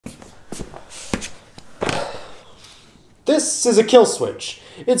This is a kill switch.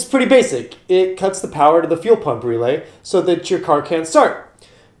 It's pretty basic. It cuts the power to the fuel pump relay so that your car can't start.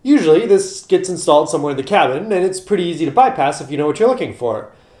 Usually this gets installed somewhere in the cabin, and it's pretty easy to bypass if you know what you're looking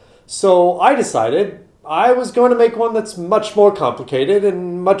for. So I decided I was going to make one that's much more complicated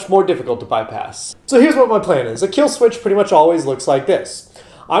and much more difficult to bypass. So here's what my plan is. A kill switch pretty much always looks like this.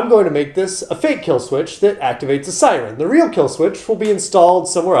 I'm going to make this a fake kill switch that activates a siren. The real kill switch will be installed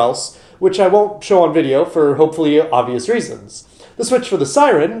somewhere else, which I won't show on video for hopefully obvious reasons. The switch for the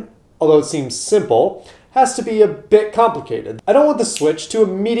siren, although it seems simple, has to be a bit complicated. I don't want the switch to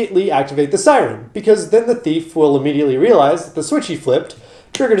immediately activate the siren, because then the thief will immediately realize that the switch he flipped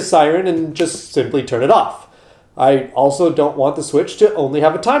triggered a siren and just simply turn it off. I also don't want the switch to only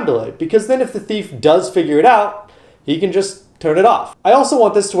have a time delay, because then if the thief does figure it out, he can just turn it off. I also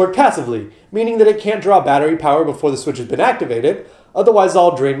want this to work passively, meaning that it can't draw battery power before the switch has been activated, otherwise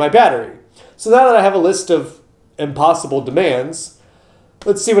I'll drain my battery. So now that I have a list of impossible demands,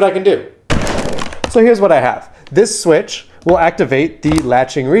 let's see what I can do. So here's what I have. This switch will activate the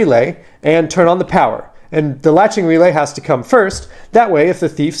latching relay and turn on the power. And the latching relay has to come first. That way, if the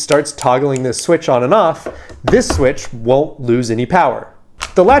thief starts toggling this switch on and off, this switch won't lose any power.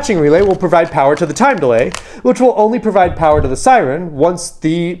 The latching relay will provide power to the time delay, which will only provide power to the siren once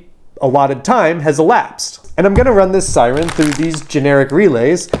the allotted time has elapsed. And I'm going to run this siren through these generic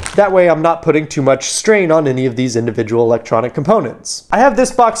relays. That way I'm not putting too much strain on any of these individual electronic components. I have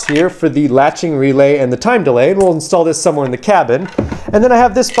this box here for the latching relay and the time delay, and we'll install this somewhere in the cabin. And then I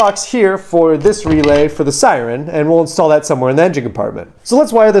have this box here for this relay for the siren, and we'll install that somewhere in the engine compartment. So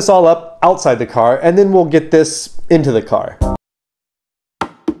let's wire this all up outside the car, and then we'll get this into the car.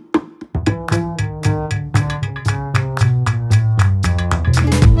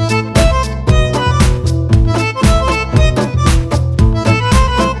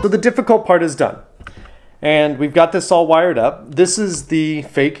 So the difficult part is done, and we've got this all wired up. This is the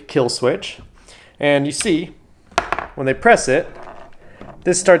fake kill switch, and you see when they press it,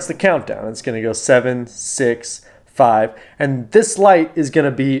 this starts the countdown. It's going to go 7, 6, 5, and this light is going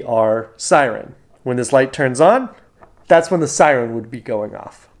to be our siren. When this light turns on, that's when the siren would be going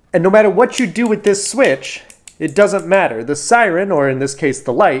off. And no matter what you do with this switch, it doesn't matter. The siren, or in this case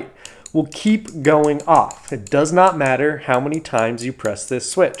the light, will keep going off. It does not matter how many times you press this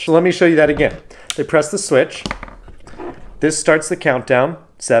switch. So let me show you that again. They press the switch. This starts the countdown,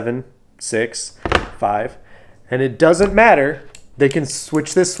 7, 6, 5, and it doesn't matter. They can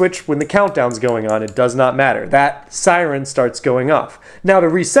switch this switch when the countdown's going on. It does not matter. That siren starts going off. Now to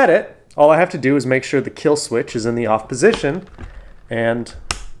reset it, all I have to do is make sure the kill switch is in the off position, and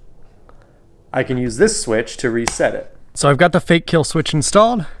I can use this switch to reset it. So I've got the fake kill switch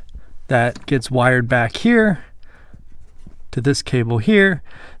installed. That gets wired back here to this cable here.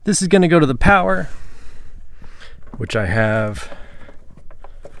 This is going to go to the power, which I have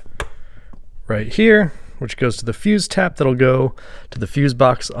right here, which goes to the fuse tap that'll go to the fuse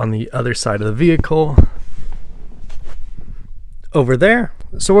box on the other side of the vehicle over there.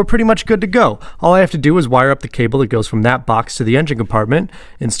 So we're pretty much good to go. All I have to do is wire up the cable that goes from that box to the engine compartment,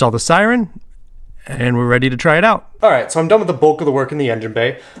 install the siren, and we're ready to try it out. Alright, so I'm done with the bulk of the work in the engine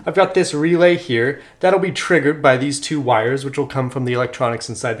bay. I've got this relay here. That'll be triggered by these two wires, which will come from the electronics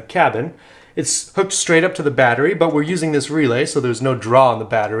inside the cabin. It's hooked straight up to the battery, but we're using this relay, so there's no draw on the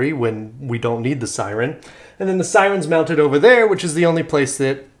battery when we don't need the siren. And then the siren's mounted over there, which is the only place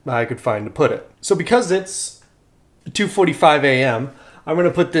that I could find to put it. So because it's 2:45 a.m., I'm going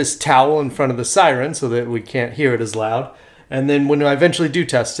to put this towel in front of the siren so that we can't hear it as loud. And then when I eventually do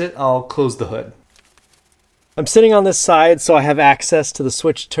test it, I'll close the hood. I'm sitting on this side, so I have access to the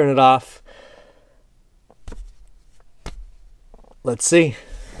switch to turn it off. Let's see.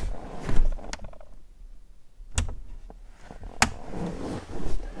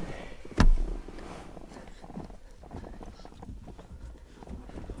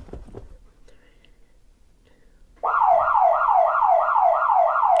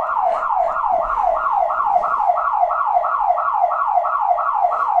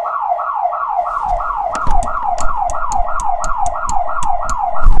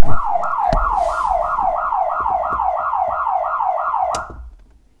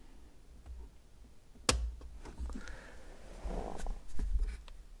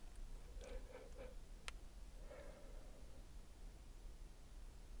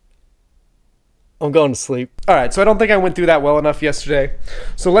 I'm going to sleep. All right, so I don't think I went through that well enough yesterday.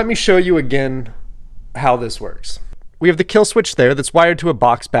 So let me show you again how this works. We have the kill switch there that's wired to a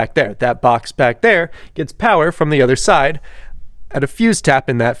box back there. That box back there gets power from the other side at a fuse tap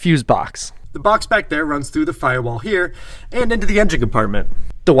in that fuse box. The box back there runs through the firewall here and into the engine compartment.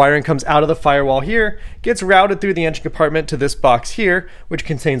 The wiring comes out of the firewall here, gets routed through the engine compartment to this box here, which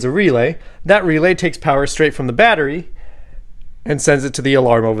contains a relay. That relay takes power straight from the battery and sends it to the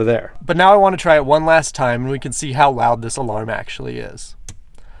alarm over there. But now I want to try it one last time and we can see how loud this alarm actually is.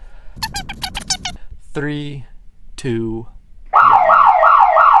 3, 2,